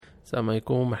السلام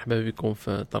عليكم، مرحبا بكم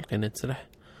في طلقينة سلاح.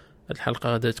 هاد الحلقة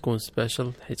غادا تكون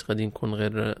سبيشال حيت غادي نكون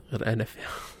غير انا فيها.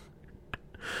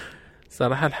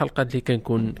 صراحة الحلقات اللي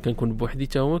كنكون بوحدي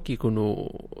تا هما كيكونوا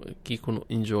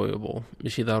enjoyable،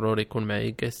 ماشي ضروري يكون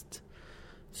معايا guest.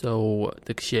 So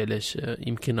داكشي علاش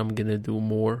يمكن I'm gonna do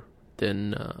more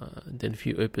than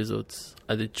few episodes.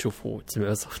 غادي تشوفوا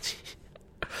تسمعوا صوتي.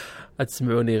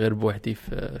 غتسمعوني غير بوحدي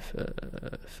في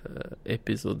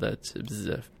ايبيزودات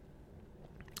بزاف.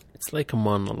 It's like a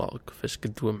monologue فاش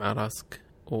كدوي مع راسك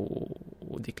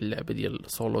وديك اللعبة ديال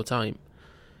solo time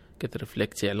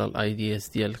كترفلكتي على الايدياز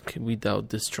ديالك without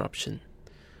disruption.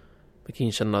 ما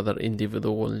كاينش another individual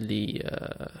اللي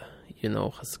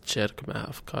خاصك تشارك معها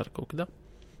افكارك وكذا.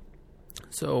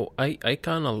 So I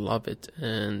kinda love it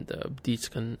and بديت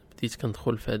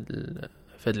كندخل في هاد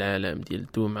العالم ديال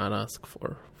دوي مع راسك for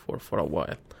a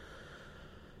while.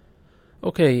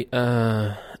 Okay,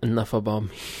 enough about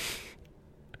me.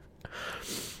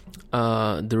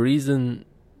 The reason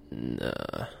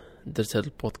درت هذا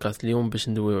البودكاست اليوم باش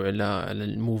ندويو على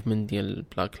الموفمنت ديال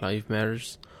Black Lives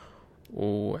Matters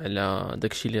وعلى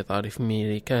داكشي اللي طاري في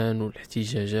أمريكان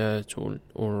والاحتجاجات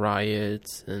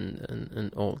والرايتس and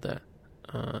all that.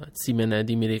 السيمانة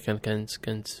هادي أمريكان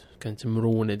كانت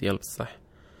مرونة ديال بصح.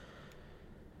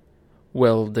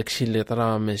 داكشي اللي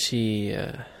طرا ماشي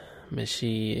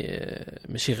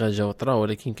غاجا طرا،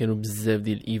 ولكن كانوا بزاف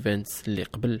ديال الايفنتس اللي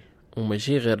قبل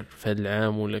وماشي غير في هذا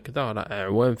العام ولا كذا، راه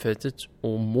اعوام فاتت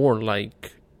و more like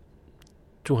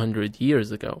 200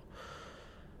 years ago.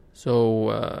 So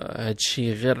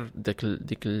هادشي غير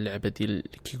ديك اللعبه ديال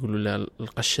كيقولوا لها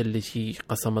القشه التي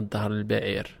قسمت ظهر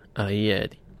البعير، هي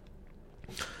هذه.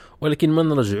 ولكن ما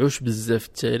نرجعوش بزاف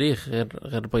التاريخ،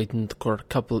 غير بغيت نذكر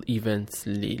couple events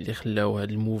اللي خلاو هذا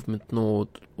الموفمنت نوض،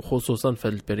 وخصوصا في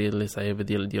هذا البريود اللي صعيبه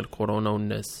ديال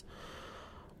كورونا،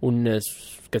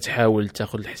 والناس كتحاول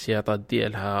تاخذ الاحتياطات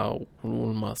ديالها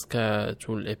والماسكات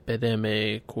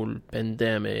والابيديميك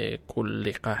والبانديميك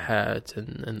واللقاحات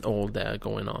and all that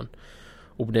going on،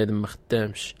 وبنادم ما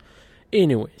خدامش.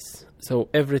 anyways, so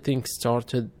everything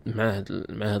started مع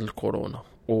هاد الكورونا،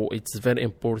 و it's very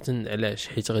important. علاش؟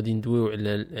 حيت غادي ندويو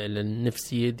على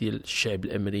النفسيه ديال الشعب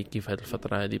الامريكي في هذه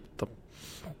الفتره هذه بالضبط.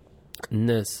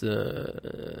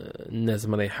 الناس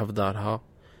مريحه في دارها،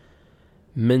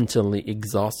 mentally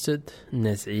exhausted.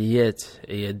 الناس عيات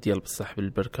ديال بصح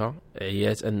بالبركه،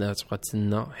 عيات انها تبقى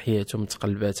تسنى، حياتهم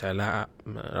تقلبات على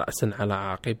راسا على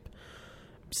عقب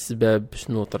بسبب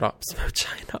شنو طرا؟ بسبب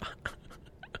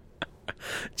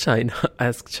China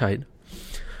ask China.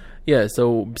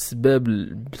 so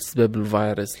بسبب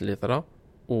الفيروس اللي طرا،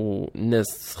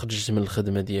 والناس خرجت من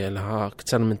الخدمه ديالها.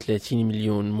 اكثر من 30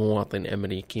 مليون مواطن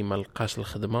امريكي ما لقاش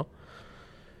الخدمه.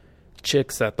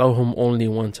 تشيكس عطاوهم only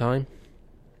one time،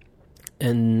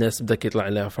 الناس بدا كيطلع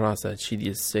عليها في راسها هادشي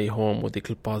ديال stay home وديك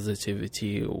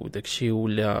البوزيتيفيتي وداكشي،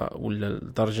 ولا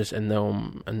لدرجه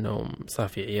انهم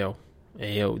صافي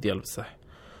عياو ديال بصح.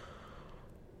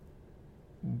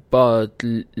 but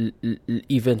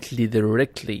الايفنت اللي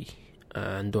directly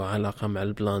عنده علاقه مع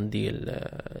البلان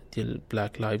ديال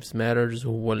Black Lives Matters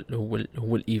هو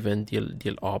الايفنت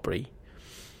ديال اوبري.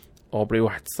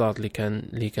 واحد الصاد اللي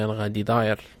كان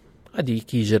غادي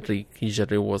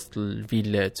كيجري وسط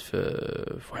الفيلات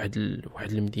في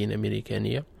واحد المدينه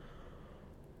امريكانيه،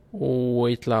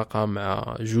 ويتلاقى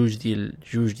مع جوج ديال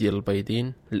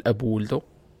البيضين، الاب وولده،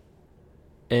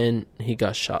 and he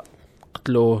got shot.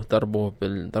 قتلوه،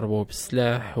 ضربوه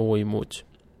بالسلاح، هو يموت.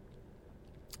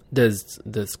 داز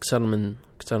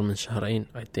كتر من شهرين،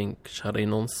 I think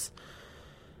شهرين ونص،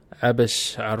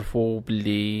 باش عرفوا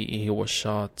باللي هو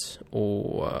الشات.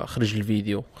 وخرج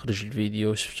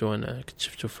الفيديو شفتو، انا كنت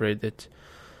شفتو في ريدت،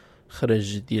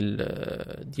 خرج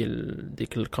ديال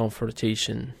ديك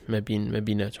الكونفرتيشن ما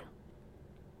بيناتهم.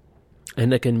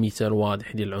 هنا كان مثال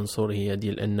واضح ديال العنصريه،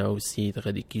 ديال انه السيد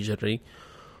غادي كيجري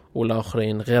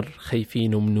والاخرين غير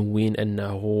خايفين ومنوين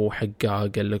انه حقا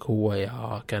قال لك هو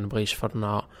كان بغى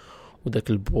يشفرنا، وداك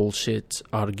البولشيت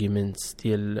arguments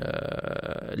ديال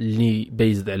اللي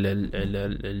بيزد على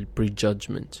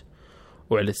البريجادجمنت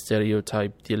وعلى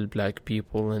stereotype ديال black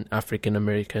people and African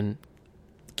American،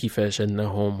 كيفاش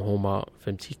انهم هما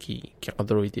فهمتي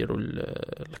كيقدروا يديروا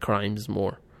الكرايمز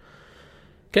مور.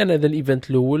 كان هذا الايفنت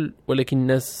الاول، ولكن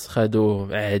الناس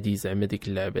خدوه عادي، زعما ديك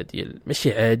اللعبه ديال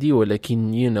ماشي عادي،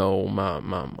 ولكن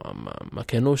ما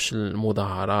كانوش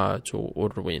المظاهرات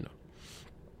والروينه.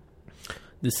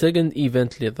 The second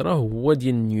event اللي طرا هو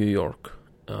ديال نيويورك.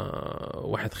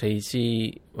 واحد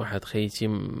خيتي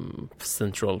في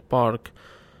سنترال بارك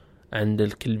عند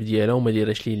الكلب ديالها وما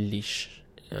دايرش ليه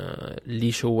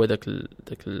الليش هو داك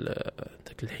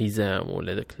الحزام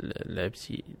ولا داك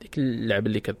اللعبه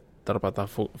اللي تربطها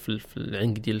فوق في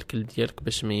العنق ديال الكلب ديالك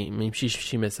باش ما يمشيش في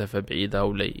شي مسافه بعيده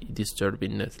ولا يديسترب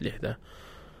الناس اللي حداه.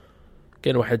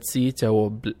 كان واحد السيد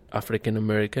هو افريكان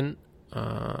امريكان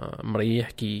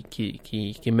مريح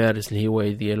كيمارس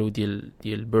الهوايه ديالو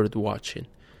ديال بيرد واتشين،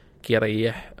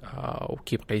 كيريح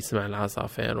وكيبقى يسمع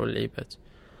العصافير واللعيبات.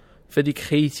 فديك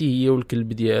خيتي هي والكلب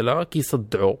ديالها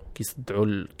كيصدعوا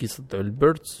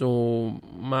البيردز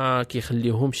وما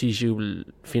كيخليهمش يجيو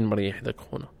فين مريح داك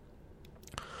خونا.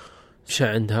 مشى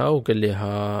عندها وقال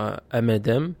لها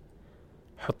مدام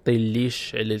حطي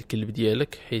الليش على الكلب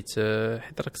ديالك حيت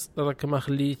راك ما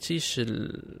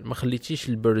خليتيش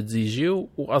البيردز يجيو،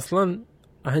 واصلا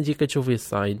عندي كتشوفي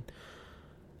الصاين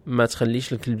ما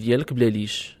تخليش الكلب ديالك بلا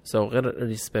ليش، سو غير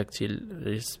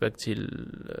ريسبكتي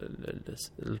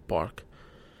البارك.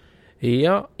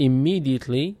 هي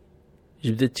immediately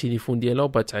جبدت التليفون ديالها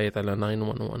وبات تعيط على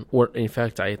 911 or in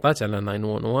fact عيطات على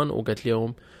 911 وقالت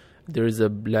لهم there is a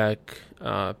black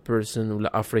person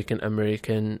ولا African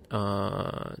American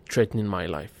threatening my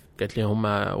life. قالت لهم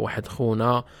واحد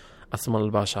خونا اسمر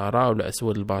البشرة ولا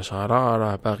اسود البشرة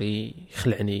راه باغي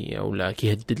يخلعني ولا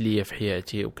كيهدد لي في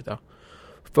حياتي وكذا.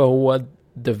 فهو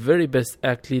the very best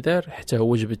act leader حتى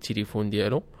هو جاب التليفون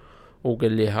ديالو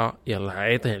وقال لها يلا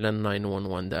عيطي على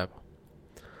 911 دابا.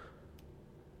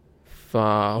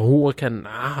 فهو كان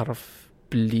عارف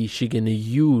بلي شي gonna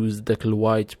use داك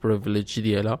الوايت privilege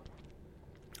ديالها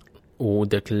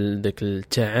وداك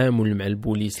التعامل مع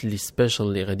البوليس اللي سبيشال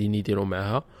اللي غادي يديروا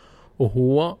معها،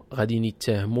 وهو غادي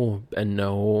يتهموه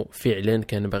بانه فعلا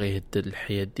كان باغي يهدد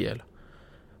الحياه ديالها.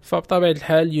 فبطبيعه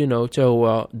الحال تا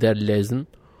هو دار لازم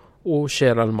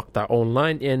وشير المقطع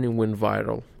اونلاين يعني وين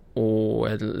فايرال.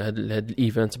 وهذا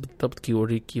الايفنت بالضبط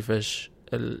كيوريك كيفاش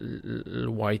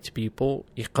الوايت بيبل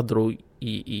يقدروا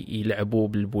يلعبوا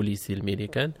بالبوليسي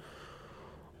الامريكان،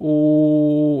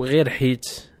 وغير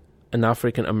حيت ان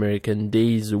افريكان امريكان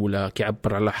دايز ولا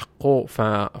كيعبر على حقه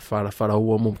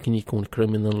فهو ممكن يكون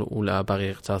كريمينال ولا باغي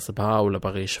يغتصبها ولا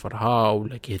باغي يشفرها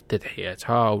ولا كيهدد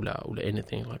حياتها ولا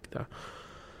anything like that.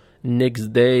 next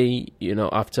day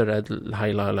after هاد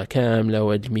الهايلالا كامله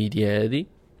وهاد الميديا هادي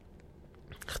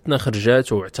اختنا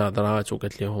خرجات واعتذرات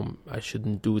وقالت لهم I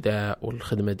shouldn't do that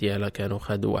والخدمه ديالها كانوا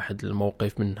خدوا واحد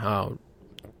الموقف منها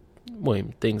المهم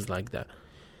things like that.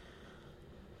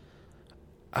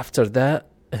 after that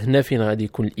هنا فين غادي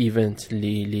يكون الايفنت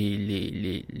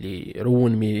اللي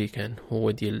رون ميريكان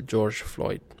هو ديال جورج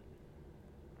فلويد.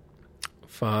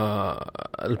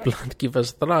 فالبلان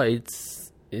كيفاش طرا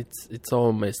it's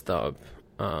all messed up.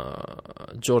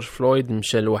 جورج فلويد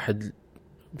مشى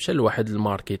لواحد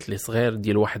الماركت اللي صغير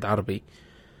ديال واحد عربي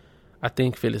I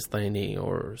think فلسطيني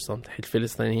or something. حيت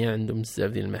الفلسطينيين عندهم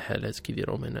بزاف ديال المحلات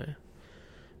كيديروا هنايا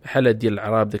محلات ديال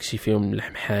العرب داكشي فيهم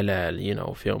اللحم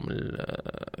حلال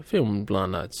فيهم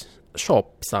البلانات شوب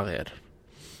صغير.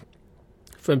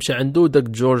 فمشى عنده داك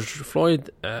جورج فلويد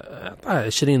عطاه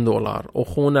 $20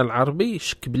 وخونا العربي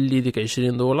شك باللي ديك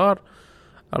 $20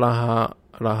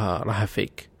 راها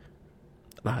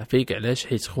فيك. علاش؟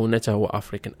 حيت خونا هو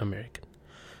افريكان امريكان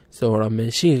راه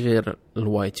ماشي غير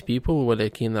الوايت بيبل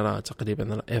ولكن راه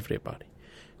تقريبا everybody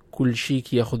كل شيء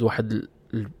كياخذ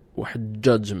واحد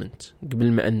جادجمنت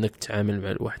قبل ما انك تتعامل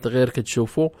مع الواحد، غير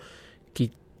كتشوفه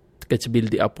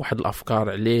كتبيلدي اب واحد الافكار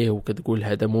عليه وكتقول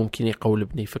هذا ممكن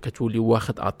يقولبني فكتولي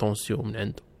واخد اتونسيون من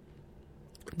عنده.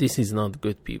 this is not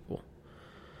good people.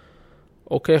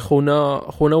 اوكي خونا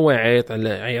عيط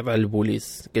على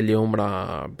البوليس قال لهم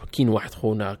راه كاين واحد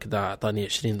خونا كذا عطاني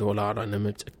 $20 انا ما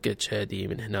متاكدش هذه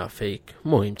من هنا فيك.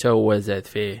 المهم حتى هو زاد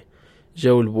فيه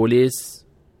جاو البوليس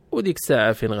وديك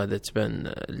الساعه فين غادا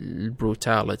تبان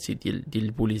البروتاليتي ديال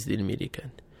البوليس ديال الامريكان.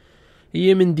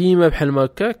 هي من ديما بحال ما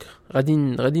هكاك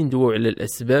غادي ندويو على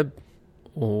الاسباب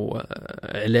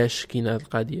وعلاش كاينه هذه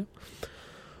القضيه،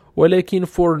 ولكن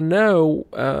فور ناو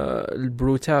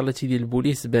البروتاليتي ديال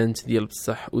البوليس بانت ديال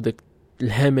بصح وداك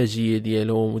الهمجيه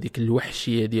ديالهم وديك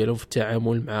الوحشيه ديالهم في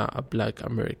التعامل مع بلاك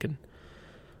امريكان،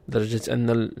 لدرجه ان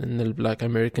البلاك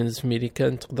امريكانز في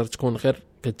امريكان تقدر تكون غير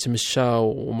كتمشى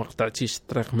وما قطعتيش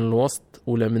الطريق من الوسط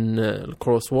ولا من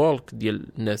الكروس والك ديال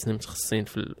الناس اللي متخصصين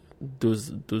في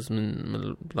دوز من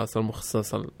البلاصه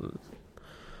المخصصه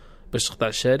باش تقطع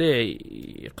الشارع،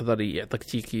 يقدر يعطيك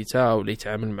تيكيتا ولا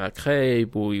يتعامل معك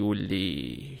خايب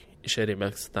ويولي يشاري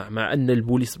معك صداع، مع ان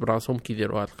البوليس براسهم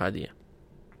كيديروا هذه القضيه.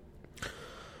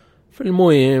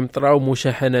 فالمهم طراو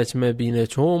مشاحنات ما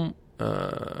بيناتهم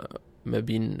ما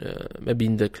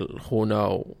بين داك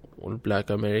الخونه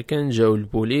والبلاك امريكان. جاو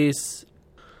البوليس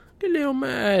قال لهم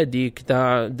عادي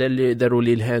كذا داروا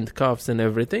لي الهاند كافز اند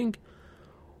ايفريثينغ،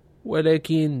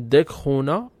 ولكن داك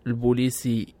خونا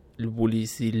البوليسي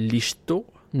اللي شتو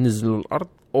نزلوا الارض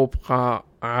وبقى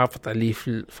عافط عليه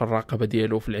في الرقبة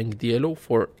ديالو في العنق ديالو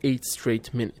for 8 straight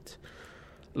minutes.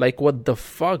 like what the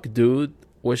fuck dude,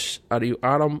 واش are you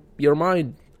out of your mind؟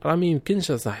 راه ما يمكنش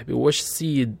يا صاحبي. واش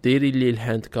السيد دايرين ليه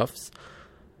الهاند كافس؟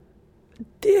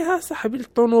 ديها صاحبي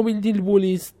الطوموبيل ديال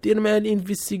البوليس، دير معاه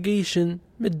الانفستيجيشن،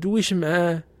 ما تدويش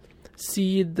معاه.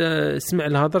 السيد سمع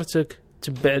لهضرتك،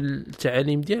 تبع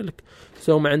التعاليم ديالك،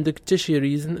 سو ما عندك حتى شي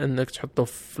ريزن انك تحطه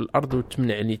في الارض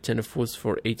وتمنع عليه التنفس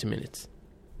for 8 minutes.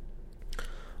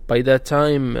 by that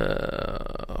time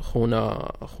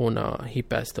خونا he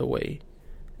passed away.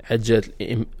 حجات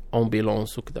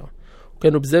الامبيلونس وكذا،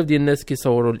 وكانوا بزاف ديال الناس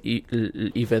كيصوروا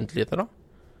الايفنت اللي طرا،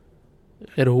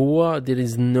 غير هو there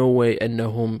is no way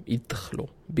انهم يتدخلوا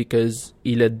because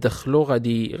الى تدخلوا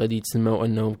غادي يتسمعوا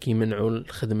انهم كيمنعوا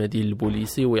الخدمه ديال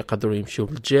البوليسي ويقدروا يمشيو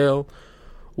للجيل،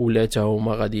 ولا تا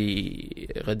هما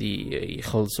غادي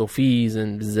يخلصوا فيز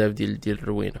بزاف ديال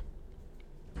الروينه.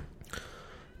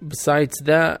 besides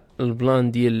that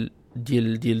البلان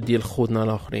ديال خوتنا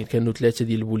الاخرين، كانوا 3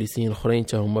 ديال البوليسيين الاخرين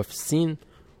تا هما في السين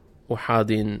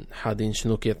وحاضين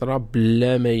شنو كيطرا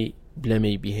بلا ما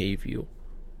يبيهيفيو.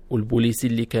 والبوليسي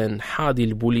اللي كان حاضي،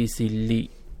 البوليسي اللي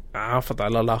عافض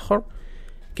على الاخر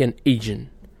كان agent.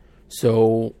 so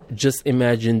just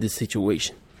imagine the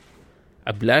situation.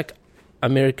 a black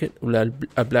American ولا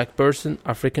a black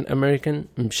person African American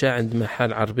مشى عند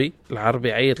محل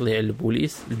العربي عيط لي على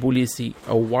البوليسي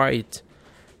a white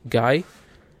guy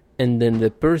and then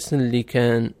the person اللي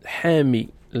كان حامي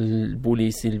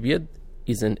البوليسي البيض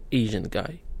is an Asian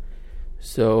guy.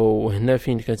 so هنا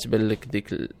فين كتبان لك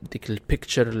ديك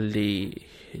البيكتشر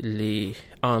اللي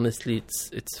honestly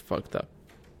it's fucked up.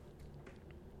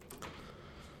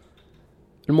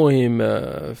 المهم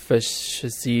فاش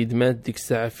السيد مات ديك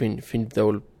الساعة فين بداو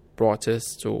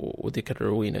البروتست وديك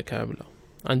الروينة كاملة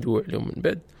غندوي عليهم من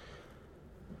بعد.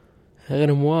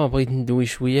 غير موا بغيت ندوي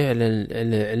شوية على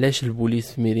علاش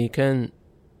البوليس في أمريكان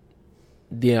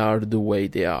they are the way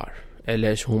they are،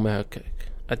 علاش هما هكاك.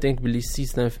 I think بلي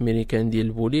السيستم في أمريكان ديال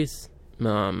البوليس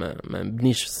ما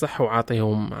بنيش الصح،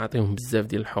 وعطيهم بزاف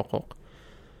ديال الحقوق،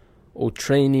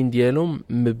 والترينين ديالهم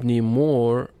مبني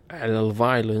مور على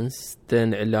الفايلنس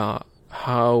تان على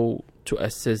how to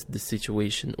assess the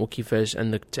situation وكيفاش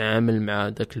انك تعامل مع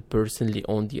داك البيرسون اللي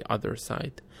on the other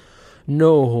side.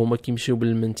 هما كيمشيو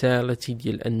بالمنتاليتي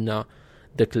ديال ان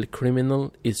داك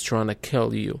الكريمينال is trying to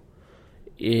kill you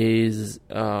is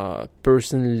a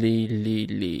person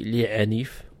اللي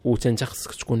عنيف، وانت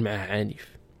خصك تكون معاه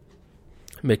عنيف.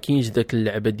 ما كاينش داك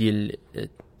اللعبه ديال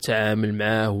التعامل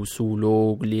معاه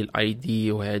وسولو قلي الاي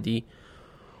دي وهادي.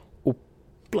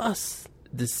 بلس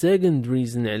the second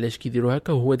reason علاش كيديروا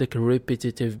هكا هو داك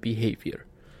repetitive behavior.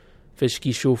 فاش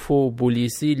كيشوفوا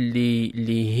بوليسي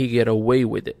اللي he get away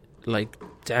with it like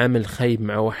تعامل خايب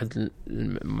مع واحد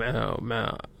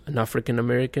مع an African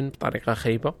American بطريقه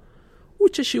خايبه،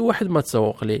 وتا شي واحد ما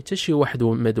تسوق ليه، تا شي واحد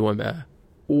ما دوا معاه،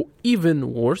 و even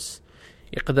worse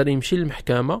يقدر يمشي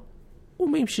للمحكمه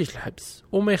وما يمشيش الحبس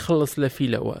وما يخلص لا فيه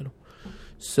لا والو.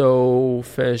 so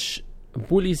فاش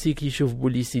بوليسي كيشوف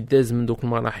بوليسي داز من دوك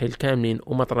المراحل كاملين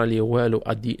وما طرا ليه والو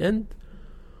at the end،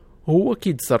 هو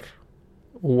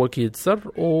كيتصر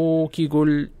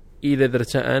وكيقول اذا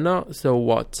درتها انا so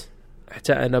what،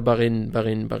 حتى انا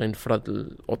باغي نفرض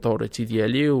الاوتوريتي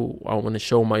ديالي و I want to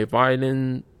show my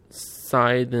violent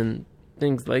side and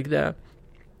things like that،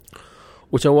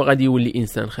 وتوا غادي يولي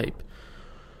انسان خايب.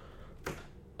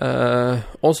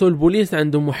 also البوليس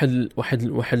عندهم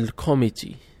واحد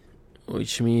الكوميتي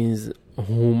which means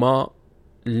هما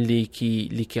اللي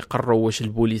كيقرروا واش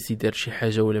البوليس يدير شي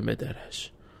حاجه ولا ما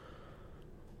دارهاش،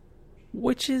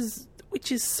 which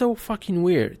is so fucking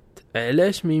weird.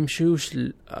 علاش ما يمشيوش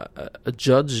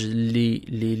الجادج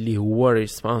اللي هو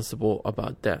responsible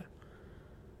about that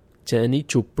تاني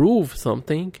to prove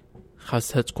something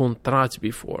خاصها تكون طرات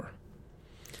before.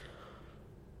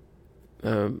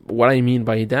 what I mean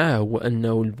by that هو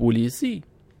انه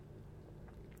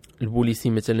البوليسي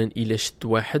مثلا الى شد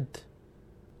واحد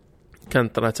كان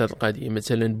طرات هاد القضيه،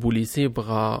 مثلا البوليسي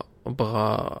بغى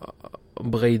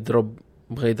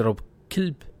يضرب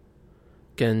كلب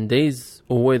كان دايز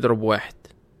وهو يضرب واحد،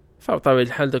 فبطبيعة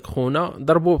الحال داك خونا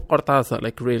ضربوه بقرطاسه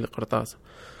like ريل قرطاسه.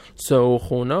 so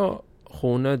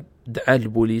خونا دعا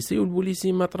البوليسي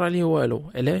والبوليسي ما طرا ليه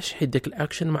والو. علاش؟ حيت داك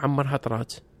الاكشن ما عمرها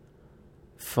طرات،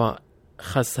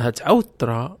 فخاصها تعاود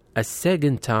طرا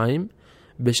السكند تايم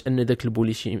باش ان داك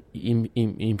البوليسي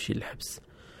يمشي للحبس.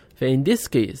 فإن this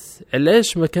case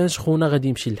علاش ما كانش خونا غادي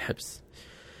يمشي للحبس؟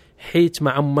 حيت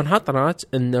ما عمرها طرات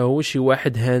انه شي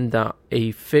واحد هاندا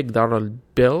اي فيك دار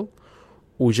البيل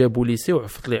وجا بوليسي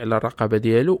وعفط لي على الرقبه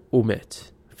ديالو ومات،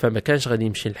 فما كانش غادي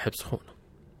يمشي للحبس خونا.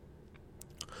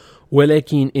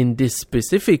 ولكن in this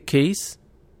specific case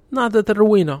ناضت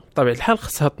الروينة بطبيعة الحال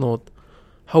خصها تنوض.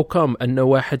 how come أن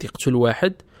واحد يقتل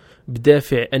واحد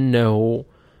بدافع أنه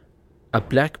a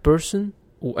black person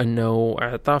وأنه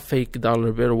أعطى fake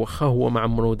dollar bill وخا هو ما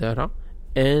عمرو دارها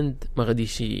and ما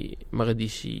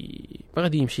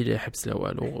غادي يمشي لحبس لا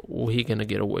والو وهي gonna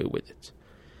get away with it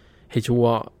حيت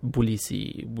هو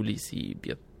بوليسي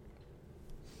بيض.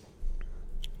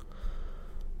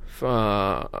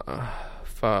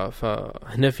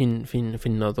 هنا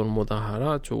فين ناضوا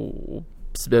المظاهرات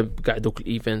وبسبب كاع دوك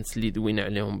الايفنتس اللي دوينا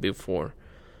عليهم بيفور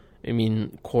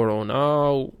كورونا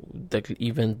وداك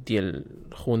الايفنت ديال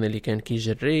خونا اللي كان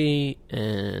كيجري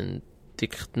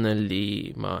ديك ختنا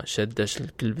اللي ما شاداش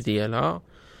الكلب ديالها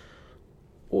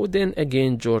ودين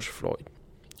اجين جورج فلويد.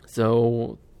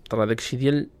 ترى داكشي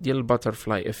ديال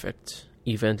الباترفلاي افكت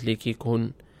ايفنت اللي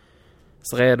كيكون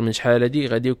صغير من شحال هادي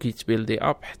غادي وكيتبيلدي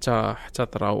اب حتى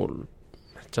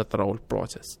تراو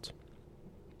البروتست.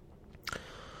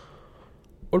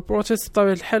 والبروتست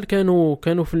بطبيعة الحال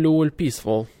كانوا في الاول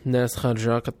بيسفول، الناس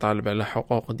خارجه كطالب على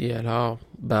حقوق ديالها،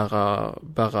 باغا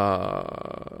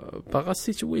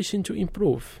السيتويشن تو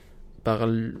امبروف،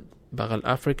 باغا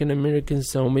الافريكان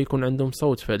امريكانز هما يكون عندهم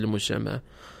صوت في هذا المجتمع،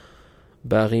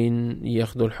 باغين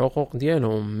ياخذوا الحقوق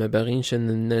ديالهم، ما باغينش ان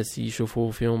الناس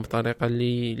يشوفوا فيهم بطريقه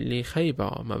اللي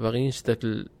خايبه، ما باغينش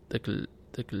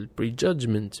داك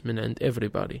البريجادجمنت من عند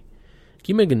everybody.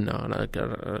 كما قلنا راه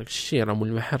الشيء راه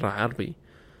ملمح راه عربي،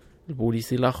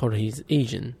 البوليسي الاخر هيز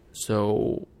ايجن،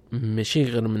 سو ماشي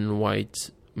غير من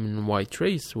وايت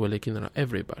ريس ولكن راه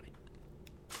everybody.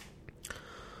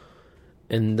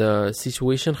 and the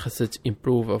situation خاصت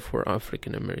improve for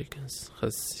African Americans،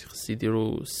 خاص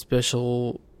يديروا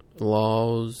special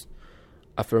laws،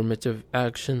 affirmative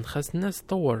action، خاص الناس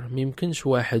تطور. ميمكنش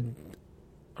واحد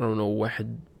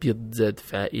بيض زاد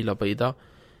في عائلة بيضاء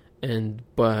and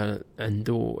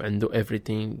عنده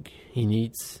everything he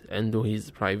needs، عنده his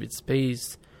private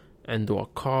space، عنده a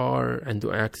car،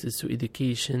 عنده access to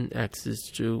education،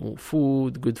 access to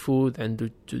food، good food،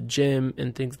 عنده to gym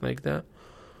and things like that،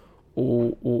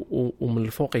 ومن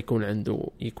الفوق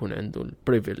يكون عنده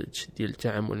البريفيليج ديال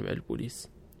التعامل مع البوليس.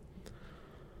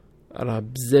 راه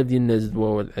بزاف ديال الناس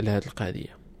دواو على هذه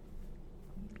القضيه،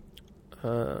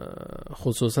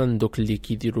 خصوصا دوك اللي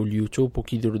كيديروا اليوتيوب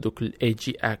وكيديروا دوك الاي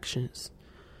جي اكشنز،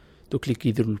 دوك اللي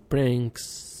كيديروا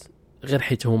البرانكس غير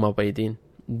حيت هما بايدين.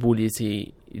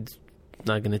 البوليسي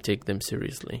not gonna take them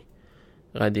seriously،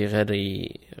 غادي غير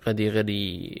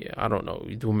I don't know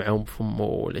يدو معاهم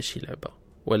بفمو ولا شي لعبه،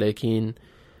 ولكن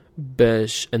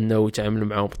باش انه يتعامل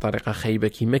معاهم بطريقه خايبه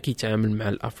كيما كيتعامل مع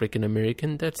الافريكان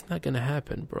امريكان that's not gonna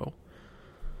happen bro.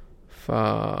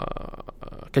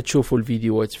 كتشوفوا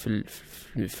الفيديوهات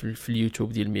في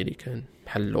اليوتيوب ديال الامريكان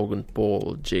بحال لوغان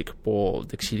بول، جيك بول،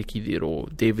 داكشي اللي كيديروا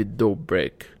ديفيد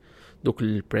دوبريك، دوك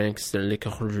البرانكس اللي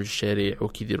كيخرجوا للشارع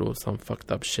وكيديروا some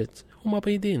fucked up shit، هما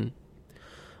بيضين.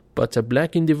 but a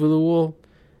black individual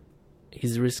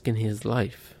he's risking his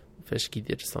life فاش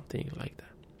كيدير something like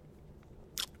that.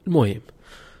 المهم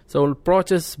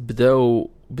البروتست بداو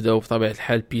بطبيعة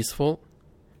الحال peaceful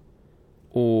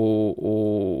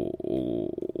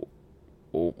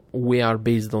we are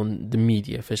based on the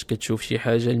media. فاش كتشوف شي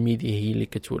حاجة الميديا هي اللي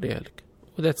كتوريها لك،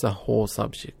 that's a whole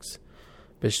subject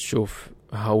باش تشوف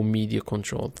how media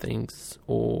control things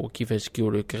وكيفاش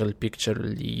كيوريك غير البيكتشر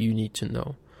اللي you need to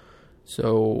know. so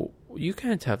you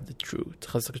can't have the truth،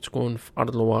 خاصك تكون في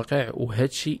أرض الواقع.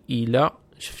 وهادشي إلا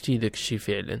شفتي داك الشي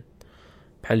فعلا،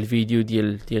 بحال الفيديو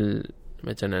ديال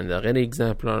مثلا غير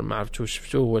اكزامبل ما عرفتوش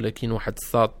شفتوه، ولكن واحد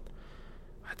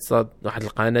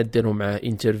القناة داروا معاه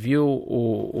انترفيو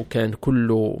وكان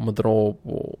كله مضروب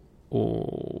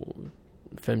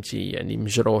فهمتي يعني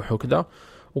مجروح وكذا،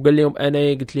 وقال لهم انا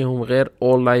قلت لهم غير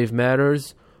all life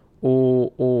matters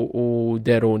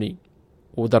وداروني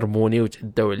وضربوني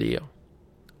وتعدوا عليا.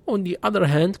 on the other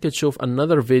hand كتشوف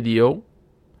another video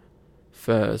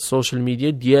في السوشيال ميديا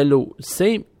ديالو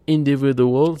same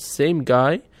individual same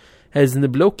guy هاز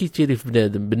نبلو كيتيري في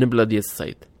بنادم بنبله ديال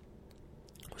الصيد.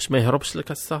 واش ما يهربش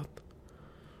لك الصاد؟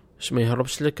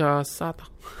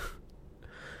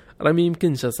 راه ما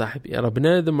يمكنش صاحبي، راه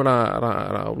بنادم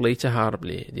راه وليته هارب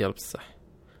ليه ديال بصح.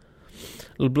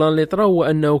 البلان اللي طرا هو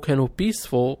انه كانوا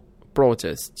peaceful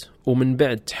protest ومن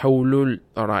بعد تحولوا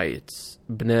لرايتس.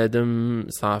 بنادم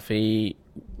صافي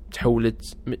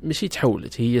ماشي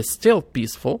تحولت، هي still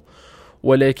peaceful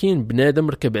ولكن بنادم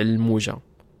ركب على الموجة.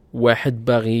 واحد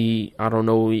باغي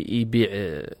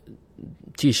يبيع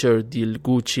تيشيرت ديال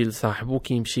غوتشي لصاحبه،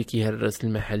 كيمشي كيهرس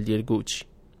المحل ديال غوتشي.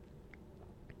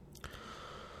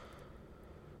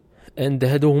 and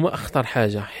هادو هما اخطر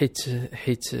حاجه،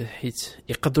 حيت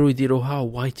يقدروا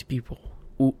يديروها white people.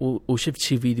 وشفت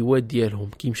شي فيديوهات ديالهم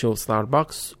كيمشيو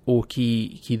ستاربكس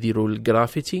كيديروا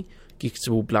الجرافيتي،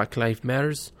 كيكتبوا بلاك لايف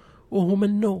ماترز، وهما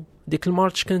نو ديك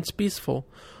المارش كانت بيسفول،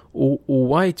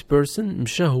 ووايت بيرسون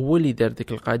مشى هو اللي دار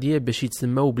ديك القضيه باش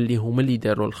يتسماو باللي هما اللي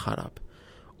داروا الخراب،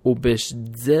 وباش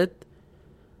تزاد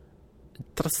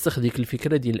ترسخ ديك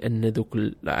الفكره ديال ان دوك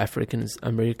الافريكانز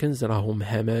امريكانز راهم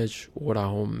هماج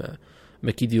وراهم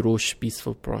ما كيديروش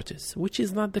peaceful protest which is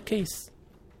not the case.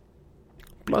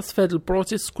 بلاس فهاد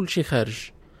البروتيست كلشي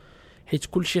خارج، حيت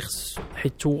كلشي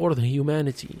حيت toward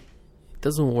humanity it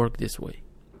doesn't work this way.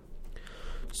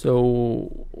 so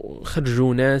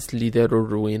خرجوا ناس اللي داروا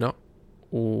الروينه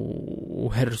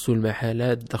وهرسوا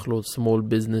المحلات، دخلوا small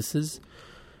businesses.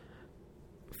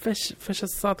 فاش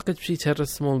الصاد كتمشي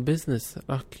تهرس small business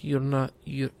راك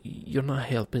you're not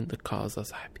helping the cause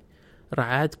صاحبي، راه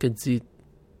عاد كتزيد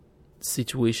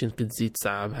situation كتزيد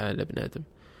تصعبها على بنادم،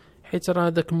 حيت راه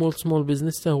داك small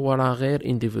business هو راه غير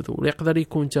individual، يقدر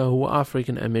يكون تا هو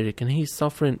African American he's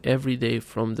suffering every day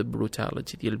from the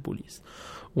brutality ديال البوليس،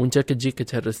 وانت كتجي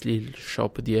كتهرس ليه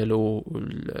الشوب ديالو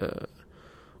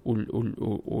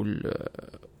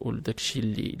داكشي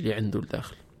اللي عنده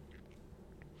لداخل،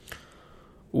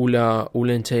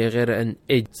 ولا انت غير ان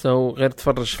ايد غير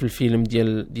تفرج في الفيلم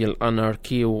ديال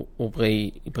اناركي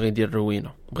وبغي يدير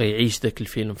روينه، بغي يعيش داك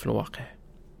الفيلم في الواقع.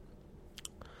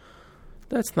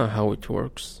 That's not how it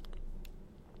works.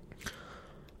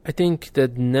 I think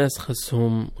that الناس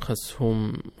خصهم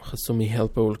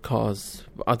يhelpوا الكاز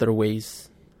other ways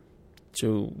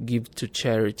to give to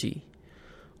charity،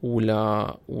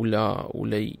 ولا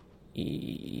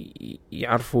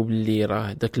يعرفوا باللي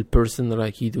راه داك البيرسون راه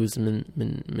كيدوز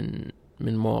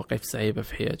من مواقف صعيبة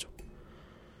في حياته.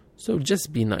 so just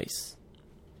be nice.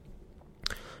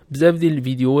 بزاف ديال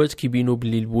الفيديوهات كيبينوا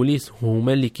باللي البوليس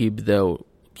هما اللي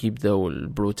كيبداو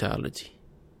البروتاليتي.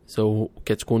 so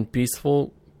كتكون peaceful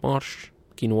مارش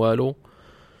كاين والو،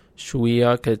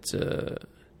 شويه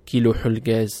كيلوحوا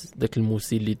الغاز داك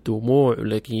المسيل للدموع،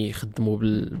 ولا كيخدموا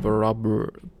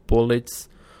بالرابر بوليتس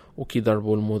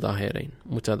وكيضربوا المتظاهرين.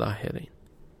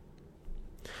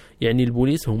 يعني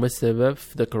البوليس هما السبب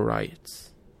في داك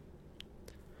الرايتس.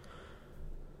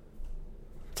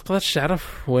 تقدرش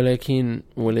تعرف، ولكن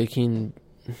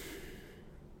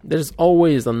there's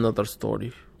always another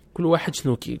story. كل واحد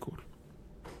شنو كيقول،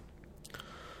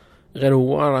 غير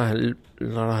هو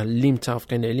راه اللي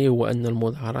متفقين عليه هو ان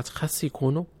المظاهرات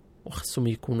خاصهم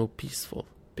يكونوا peaceful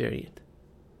period.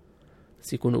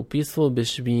 يكونوا peaceful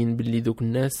باش بين باللي دوك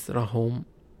الناس راهم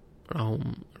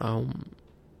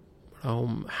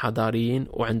حضاريين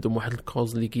وعندهم واحد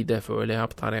الكوز اللي كيدافعوا عليها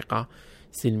بطريقه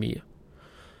سلميه.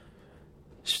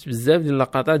 شفت بزاف ديال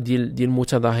اللقطات ديال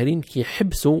المتظاهرين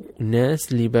كيحبسوا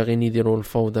الناس اللي باغيين يديروا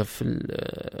الفوضى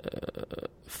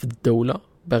في الدوله،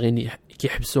 باغيين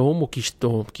كيحبسوهم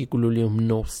وكيشدوهم، كيقولوا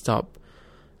لهم no stop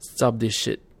this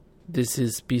shit, this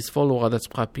is peaceful وغادا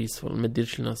تبقى peaceful، ما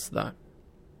ديرش لنا الصداع.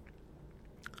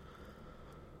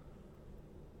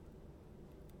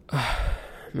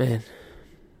 مان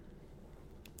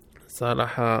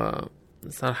صراحة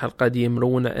القضية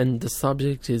مرونة and the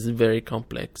subject is very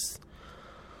complex،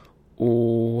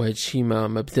 وهادشي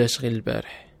ما بداش غير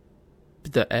البارح،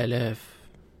 بدا آلاف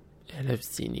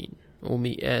السنين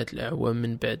ومئات الأعوام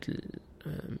من بعد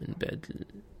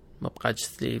ما بقاتش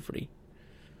slavery.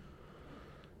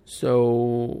 so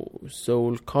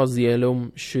الكاز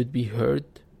ديالهم should be heard،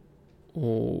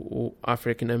 و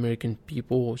African American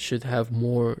people should have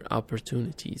more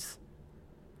opportunities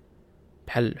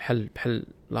بحال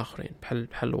الآخرين،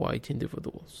 بحال white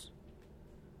individuals.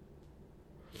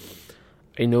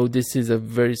 I know this is a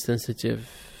very sensitive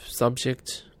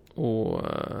subject،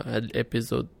 وهذا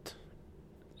الابيزود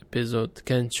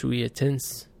كان شوية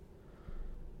tense،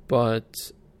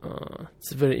 but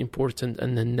it's very important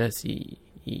أن الناس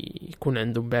يكون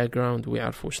عندهم background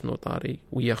ويعرفوا شنو طاري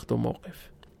وياخدوا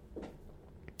موقف.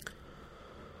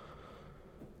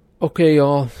 Okay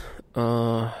y'all,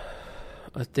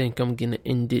 I think I'm gonna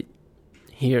end it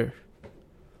here.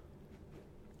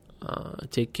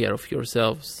 Take care of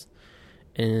yourselves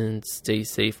and stay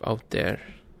safe out there.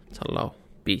 Hello,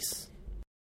 peace.